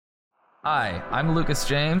Hi, I'm Lucas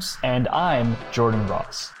James, And I'm Jordan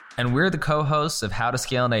Ross. and we're the co-hosts of How to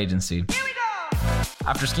Scale an Agency.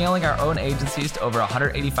 After scaling our own agencies to over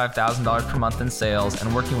 $185,000 per month in sales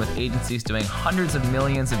and working with agencies doing hundreds of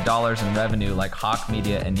millions of dollars in revenue like Hawk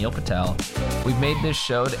Media and Neil Patel, we've made this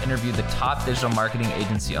show to interview the top digital marketing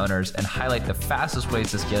agency owners and highlight the fastest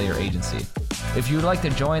ways to scale your agency. If you would like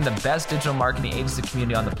to join the best digital marketing agency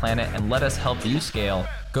community on the planet and let us help you scale,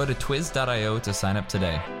 go to twiz.io to sign up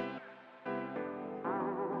today.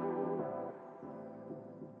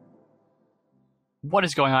 What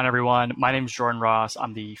is going on, everyone? My name is Jordan Ross.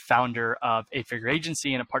 I'm the founder of 8-Figure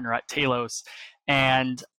Agency and a partner at Talos.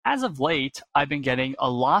 And as of late, I've been getting a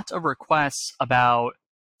lot of requests about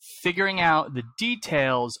figuring out the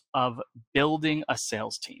details of building a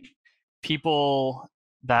sales team. People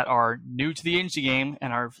that are new to the agency game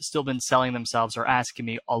and are still been selling themselves are asking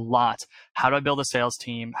me a lot. How do I build a sales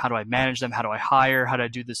team? How do I manage them? How do I hire? How do I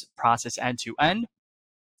do this process end to end?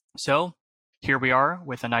 So here we are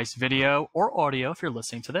with a nice video or audio, if you're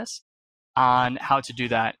listening to this, on how to do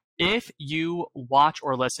that. If you watch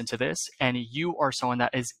or listen to this and you are someone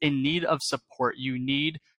that is in need of support, you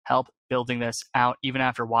need help building this out, even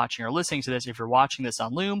after watching or listening to this. If you're watching this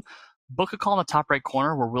on Loom, book a call in the top right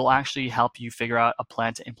corner where we'll actually help you figure out a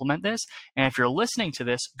plan to implement this. And if you're listening to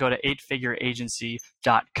this, go to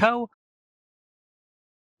 8figureagency.co.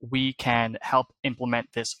 We can help implement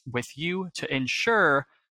this with you to ensure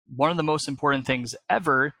one of the most important things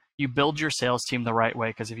ever, you build your sales team the right way.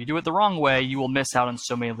 Because if you do it the wrong way, you will miss out on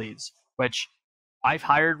so many leads, which I've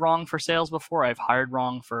hired wrong for sales before. I've hired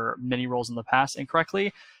wrong for many roles in the past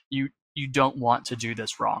incorrectly. You don't want to do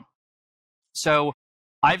this wrong. So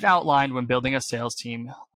I've outlined when building a sales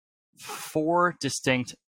team 4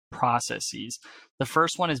 distinct processes. The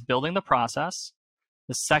first one is building the process.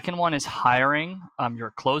 The second one is hiring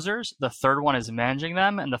your closers. The third one is managing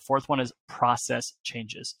them. And the fourth one is process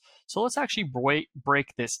changes. So let's actually break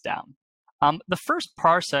this down. The first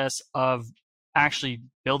process of actually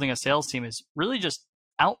building a sales team is really just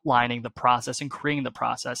outlining the process and creating the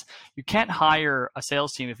process. You can't hire a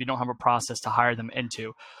sales team if you don't have a process to hire them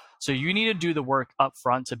into. So you need to do the work up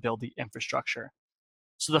front to build the infrastructure.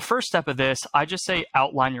 So the first step of this, I just say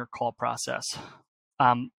outline your call process.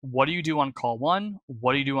 What do you do on call 1?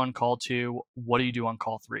 What do you do on call 2? What do you do on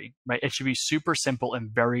call 3? Right? It should be super simple and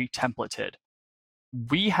very templated.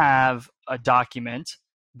 We have a document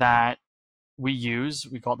that we use.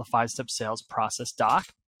 We call it the 5-step sales process doc.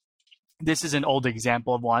 This is an old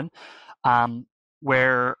example of one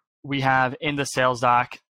where we have in the sales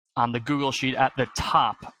doc on the Google Sheet at the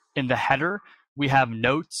top in the header, we have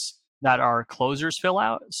notes that our closers fill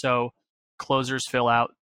out. So closers fill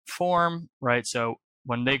out form, right? So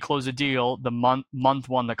when they close a deal, the month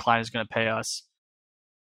 1, the client is going to pay us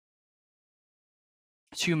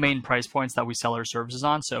 2 main price points that we sell our services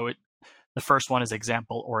on. So the first one is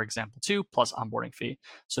example or example 2 plus onboarding fee.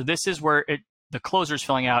 So this is where the closer is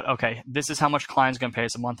filling out, okay, this is how much client is going to pay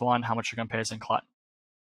us in month 1, how much you're going to pay us in client.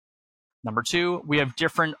 Number 2, we have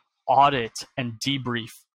different audit and debrief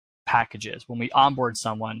packages. When we onboard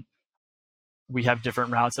someone, we have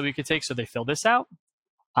different routes that we could take. So they fill this out.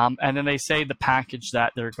 And then they say the package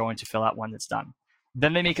that they're going to fill out when it's done.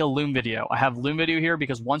 Then they make a Loom video. I have Loom video here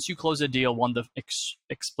because once you close a deal, one of the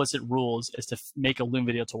explicit rules is to make a Loom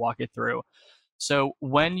video to walk it through. So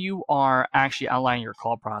when you are actually outlining your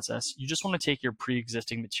call process, you just want to take your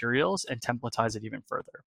pre-existing materials and templatize it even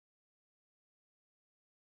further.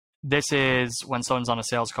 This is when someone's on a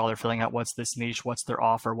sales call, they're filling out what's this niche, what's their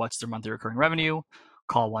offer, what's their monthly recurring revenue.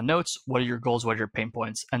 Call 1 notes, what are your goals, what are your pain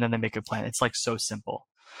points, and then they make a plan. It's like so simple.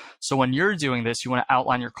 So when you're doing this, you want to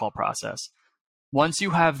outline your call process. Once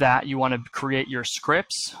you have that, you want to create your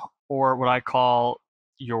scripts or what I call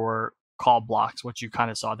your call blocks, which you kind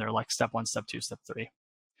of saw there, like step 1, step 2, step 3.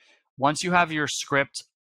 Once you have your script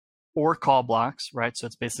or call blocks, right? So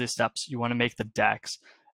it's basically steps, you want to make the decks.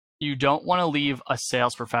 You don't want to leave a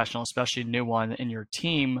sales professional, especially a new one, in your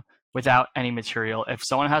team without any material. If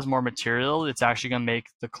someone has more material, it's actually going to make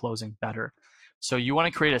the closing better. So you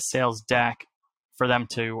want to create a sales deck for them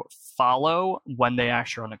to follow when they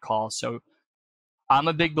actually are on a call. So I'm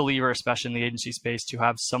a big believer, especially in the agency space, to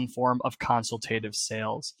have some form of consultative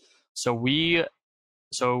sales. So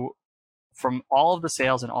from all of the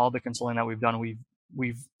sales and all the consulting that we've done, we've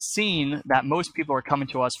seen that most people are coming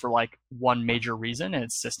to us for like one major reason, and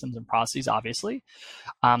it's systems and processes, obviously.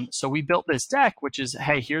 So we built this deck, which is,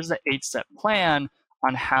 hey, here's the 8-step plan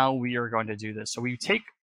on how we are going to do this. So we take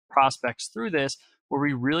prospects through this where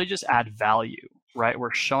we really just add value, right?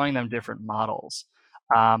 We're showing them different models.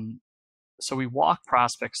 So we walk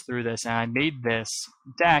prospects through this, and I made this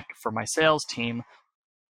deck for my sales team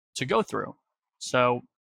to go through. So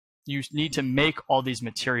you need to make all these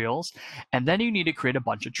materials, and then you need to create a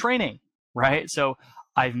bunch of training, right? So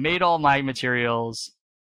I've made all my materials.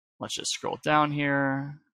 Let's just scroll down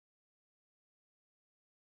here.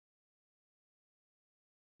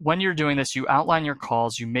 When you're doing this, you outline your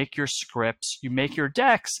calls, you make your scripts, you make your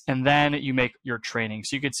decks, and then you make your training.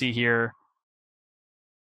 So you can see here,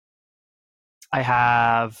 I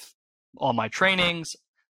have all my trainings.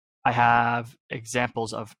 I have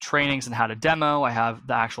examples of trainings and how to demo. I have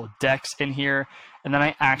the actual decks in here. And then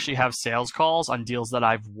I actually have sales calls on deals that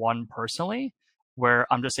I've won personally, where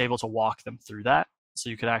I'm just able to walk them through that. So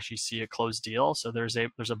you could actually see a closed deal. So there's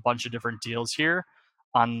a bunch of different deals here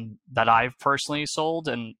on that I've personally sold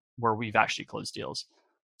and where we've actually closed deals.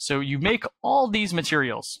 So you make all these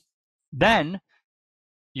materials. Then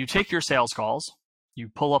you take your sales calls, you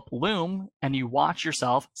pull up Loom, and you watch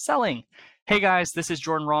yourself selling. Hey guys, this is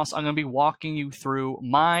Jordan Ross. I'm going to be walking you through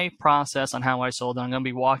my process on how I sold. I'm going to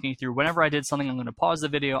be walking you through whenever I did something, I'm going to pause the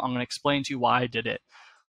video. I'm going to explain to you why I did it.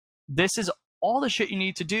 This is all the shit you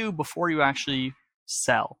need to do before you actually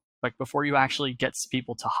sell, like before you actually get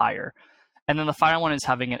people to hire. And then the final one is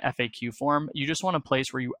having an FAQ form. You just want a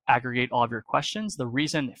place where you aggregate all of your questions. The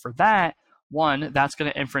reason for that, one, that's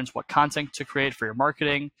going to inference what content to create for your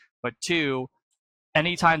marketing. But two,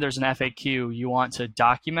 anytime there's an FAQ, you want to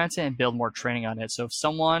document it and build more training on it. So if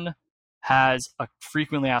someone has a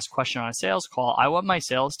frequently asked question on a sales call, I want my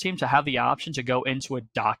sales team to have the option to go into a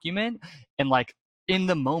document and like in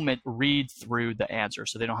the moment read through the answer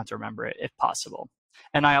so they don't have to remember it if possible.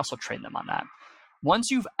 And I also train them on that.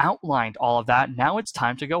 Once you've outlined all of that, now it's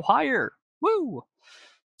time to go hire. Woo!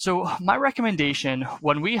 So my recommendation,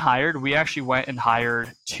 when we hired, we actually went and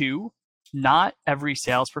hired 2. Not every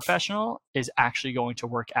sales professional is actually going to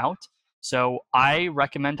work out. So I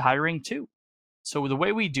recommend hiring 2. So the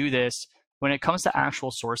way we do this, when it comes to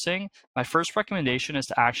actual sourcing, my first recommendation is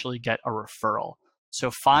to actually get a referral.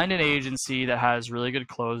 So find an agency that has really good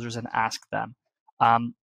closers and ask them.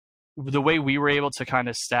 The way we were able to kind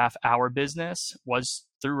of staff our business was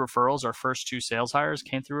through referrals. Our first 2 sales hires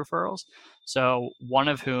came through referrals. So one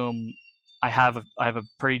of whom I have a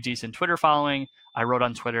pretty decent Twitter following. I wrote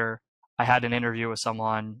on Twitter. I had an interview with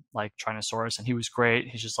someone like trying to source, and he was great.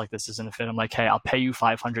 He's just like, this isn't a fit. I'm like, hey, I'll pay you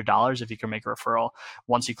 $500 if you can make a referral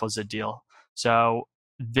once he closes a deal. So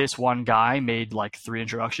this one guy made like 3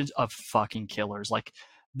 introductions of fucking killers. Like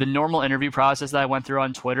the normal interview process that I went through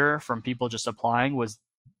on Twitter from people just applying was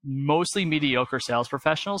mostly mediocre sales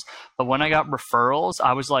professionals. But when I got referrals,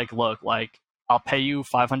 I was like, look, like I'll pay you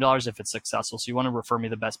 $500 if it's successful. So you want to refer me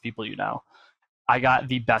the best people you know. I got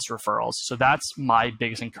the best referrals. So that's my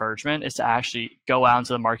biggest encouragement, is to actually go out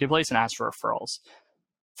into the marketplace and ask for referrals.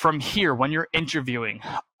 From here, when you're interviewing,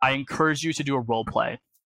 I encourage you to do a role play,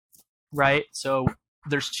 right? So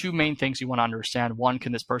there's 2 main things you want to understand. 1,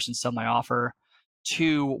 can this person sell my offer?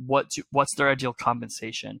 2, what's their ideal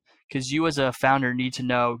compensation? Because you as a founder need to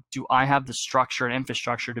know, do I have the structure and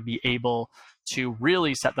infrastructure to be able to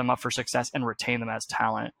really set them up for success and retain them as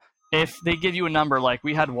talent? If they give you a number, like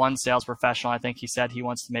we had one sales professional, I think he said he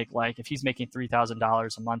wants to make like, if he's making $3,000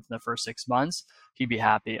 a month in the first 6 months, he'd be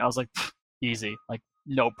happy. I was like, easy, like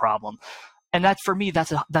no problem. And that for me,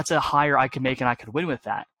 that's a hire I could make and I could win with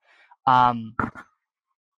that. And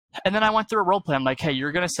then I went through a role play. I'm like, hey,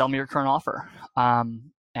 you're going to sell me your current offer.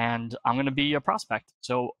 And I'm going to be a prospect.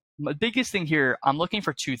 So my biggest thing here, I'm looking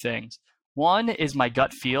for 2 things. 1 is my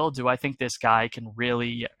gut feel. Do I think this guy can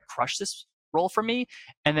really crush this role for me?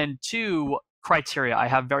 And then 2, criteria. I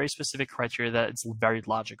have very specific criteria that it's very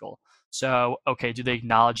logical. So, okay, do they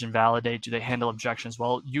acknowledge and validate? Do they handle objections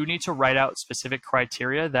well? You need to write out specific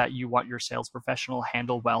criteria that you want your sales professional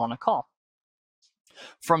handle well on a call.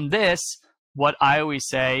 From this, what I always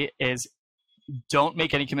say is don't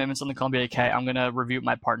make any commitments on the call and be like, hey, I'm going to review with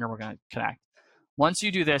my partner. We're going to connect. Once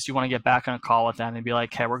you do this, you want to get back on a call with them and be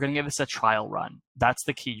like, hey, we're going to give this a trial run. That's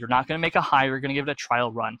the key. You're not going to make a hire. You're going to give it a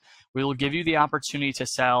trial run. We will give you the opportunity to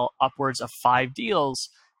sell upwards of 5 deals.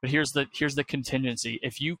 But here's the contingency.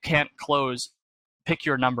 If you can't close, pick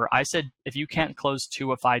your number. I said, if you can't close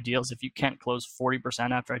 2 of 5 deals, if you can't close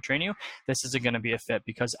 40% after I train you, this isn't going to be a fit,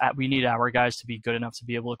 because we need our guys to be good enough to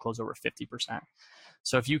be able to close over 50%.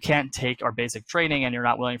 So if you can't take our basic training and you're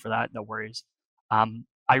not willing for that, no worries.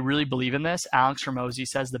 I really believe in this. Alex Hormozi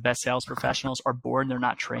says the best sales professionals are born, they're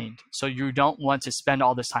not trained. So you don't want to spend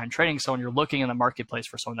all this time training someone. You're looking in the marketplace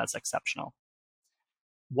for someone that's exceptional.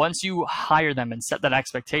 Once you hire them and set that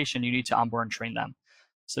expectation, you need to onboard and train them.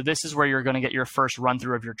 So this is where you're going to get your first run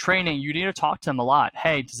through of your training. You need to talk to them a lot.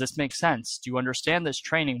 Hey, does this make sense? Do you understand this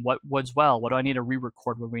training? What was well? What do I need to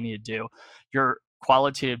re-record? What we need to do? Your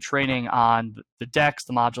qualitative training on the decks,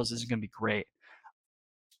 the modules isn't going to be great.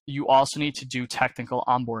 You also need to do technical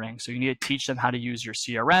onboarding. So you need to teach them how to use your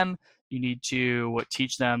CRM. You need to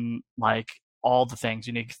teach them like all the things.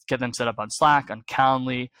 You need to get them set up on Slack, on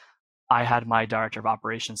Calendly. I had my director of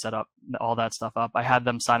operations set up all that stuff up. I had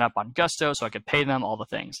them sign up on Gusto so I could pay them all the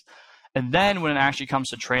things. And then when it actually comes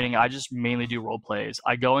to training, I just mainly do role plays.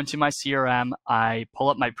 I go into my CRM, I pull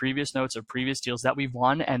up my previous notes of previous deals that we've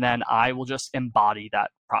won, and then I will just embody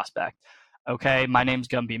that prospect. Okay, my name's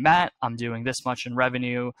gonna be Matt. I'm doing this much in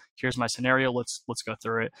revenue. Here's my scenario. Let's go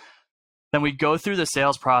through it. Then we go through the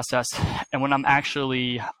sales process, and when I'm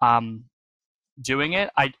actually doing it,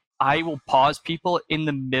 I will pause people in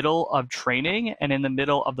the middle of training and in the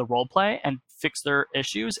middle of the role play and fix their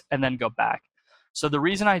issues and then go back. So the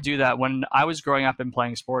reason I do that, when I was growing up and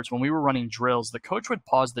playing sports, when we were running drills, the coach would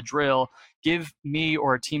pause the drill, give me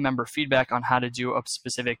or a team member feedback on how to do a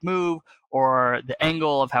specific move or the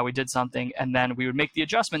angle of how we did something, and then we would make the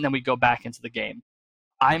adjustment, then we'd go back into the game.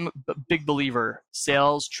 I'm a big believer,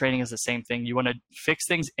 sales training is the same thing. You want to fix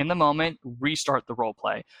things in the moment, restart the role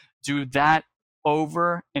play. Do that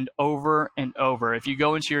over and over and over. If you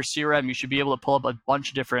go into your CRM, you should be able to pull up a bunch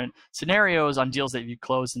of different scenarios on deals that you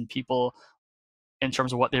closed and people in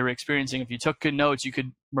terms of what they were experiencing. If you took good notes, you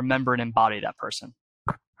could remember and embody that person.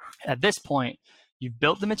 At this point, you've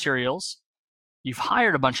built the materials, you've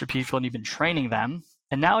hired a bunch of people and you've been training them,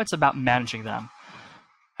 and now it's about managing them.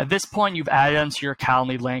 At this point, you've added them to your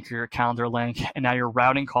Calendly link or your calendar link, and now you're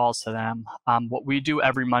routing calls to them. What we do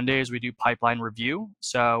every Monday is we do pipeline review.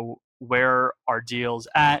 So where are deals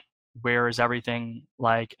at? Where is everything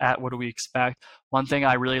like at? What do we expect? One thing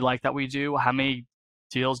I really like that we do, how many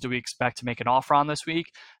deals do we expect to make an offer on this week?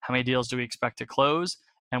 How many deals do we expect to close?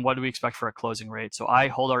 And what do we expect for a closing rate? So I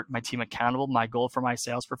hold my team accountable. My goal for my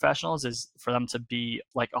sales professionals is for them to be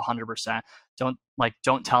like 100%.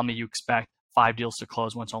 Don't tell me you expect 5 deals to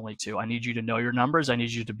close when it's only 2. I need you to know your numbers. I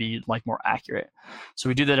need you to be like more accurate. So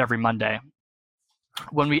we do that every Monday.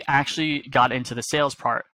 When we actually got into the sales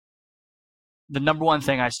part, the number one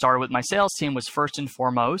thing I started with my sales team was, first and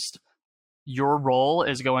foremost, your role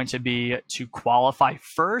is going to be to qualify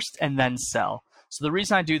first and then sell. So the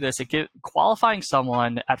reason I do this, qualifying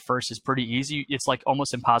someone at first is pretty easy. It's like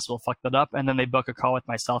almost impossible to fuck that up. And then they book a call with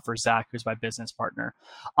myself or Zach, who's my business partner.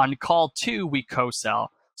 On call 2, we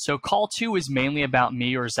co-sell. So call 2 is mainly about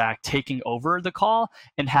me or Zach taking over the call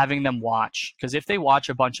and having them watch. Because if they watch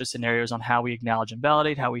a bunch of scenarios on how we acknowledge and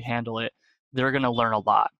validate, how we handle it, they're going to learn a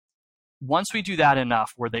lot. Once we do that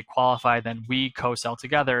enough where they qualify, then we co-sell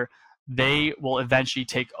together. They will eventually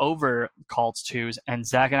take over calls 2s, and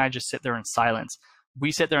Zach and I just sit there in silence.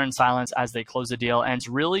 We sit there in silence as they close the deal, and it's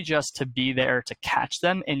really just to be there to catch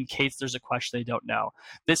them in case there's a question they don't know.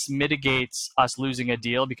 This mitigates us losing a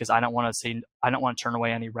deal because I don't want to turn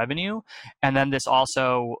away any revenue, and then this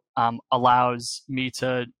also allows me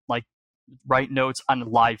to write notes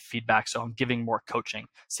on live feedback. So I'm giving more coaching.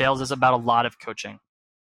 Sales is about a lot of coaching.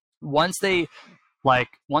 Once we,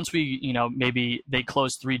 maybe they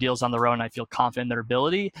close 3 deals on their own, I feel confident in their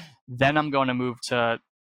ability, then I'm going to move to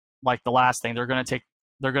the last thing. They're going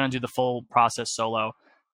to do the full process solo.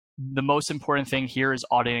 The most important thing here is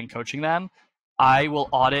auditing and coaching them. I will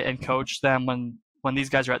audit and coach them when these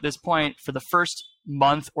guys are at this point. For the first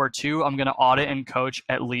month or 2, I'm going to audit and coach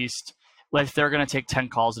at least, if they're going to take 10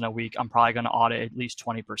 calls in a week, I'm probably going to audit at least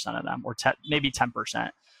 20% of them, or maybe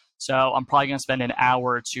 10%. So I'm probably going to spend an hour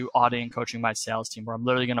or 2 auditing and coaching my sales team, where I'm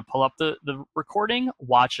literally going to pull up the recording,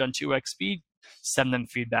 watch it on 2x speed, send them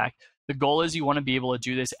feedback. The goal is you want to be able to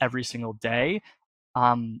do this every single day.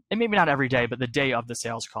 And maybe not every day, but the day of the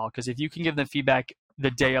sales call. Because if you can give them feedback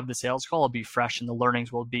the day of the sales call, it'll be fresh and the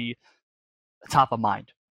learnings will be top of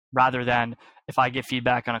mind. Rather than if I get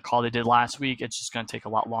feedback on a call they did last week, it's just going to take a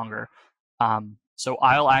lot longer. So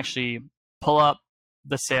I'll actually pull up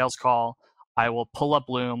the sales call. I will pull up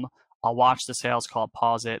Loom, I'll watch the sales call,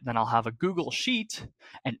 pause it, then I'll have a Google Sheet.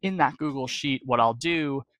 And in that Google Sheet, what I'll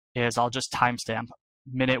do is I'll just timestamp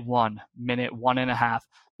minute 1, minute 1.5,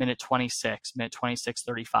 minute 26, minute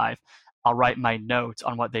 26:35. I'll write my notes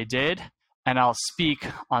on what they did, and I'll speak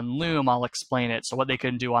on Loom. I'll explain it. So what they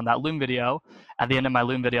can do on that Loom video, at the end of my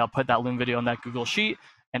Loom video, I'll put that Loom video in that Google Sheet,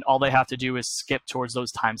 and all they have to do is skip towards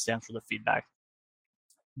those timestamps for the feedback.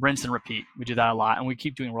 Rinse and repeat. We do that a lot, and we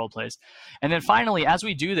keep doing role plays. And then finally, as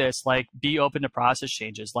we do this, be open to process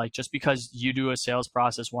changes. Just because you do a sales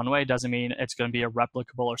process one way doesn't mean it's going to be a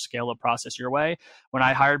replicable or scalable process your way. When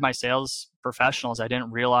I hired my sales professionals, I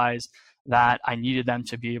didn't realize that I needed them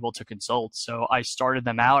to be able to consult. So I started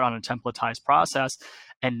them out on a templatized process,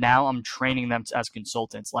 and now I'm training them as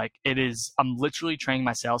consultants. Like I'm literally training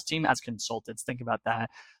my sales team as consultants. Think about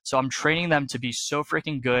that. So I'm training them to be so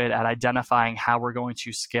freaking good at identifying how we're going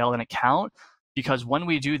to scale an account, because when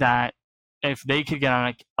we do that, if they could get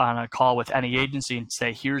on a call with any agency and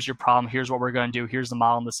say, here's your problem, here's what we're going to do, here's the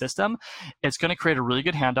model and the system, it's going to create a really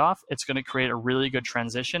good handoff. It's going to create a really good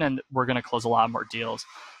transition, and we're going to close a lot more deals.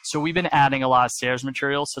 So we've been adding a lot of sales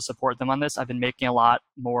materials to support them on this. I've been making a lot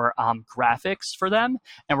more graphics for them,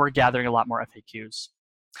 and we're gathering a lot more FAQs.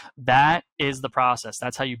 That is the process.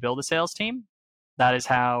 That's how you build a sales team. That is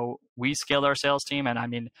how we scale our sales team. And I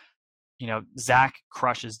mean, Zach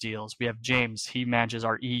crushes deals. We have James, he manages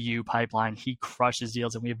our EU pipeline. He crushes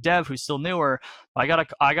deals. And we have Dev, who's still newer. I got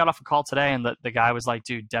off a call today, and the guy was like,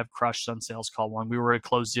 dude, Dev crushed on sales call one. We were a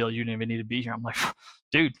closed deal. You didn't even need to be here. I'm like,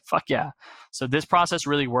 dude, fuck yeah. So this process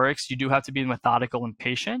really works. You do have to be methodical and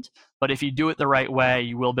patient, but if you do it the right way,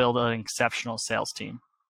 you will build an exceptional sales team.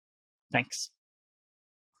 Thanks.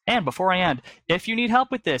 And before I end, if you need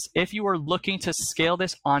help with this, if you are looking to scale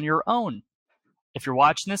this on your own, if you're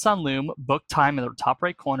watching this on Loom, book time in the top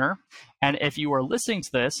right corner. And if you are listening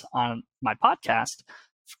to this on my podcast,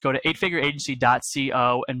 go to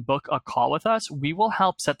eightfigureagency.co and book a call with us. We will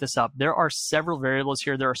help set this up. There are several variables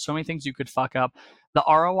here. There are so many things you could fuck up. The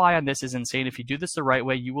ROI on this is insane. If you do this the right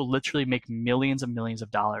way, you will literally make millions and millions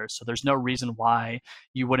of dollars. So there's no reason why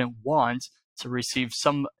you wouldn't want to receive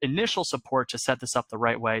some initial support to set this up the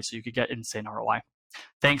right way so you could get insane ROI.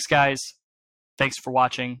 Thanks, guys. Thanks for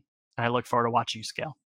watching. I look forward to watching you scale.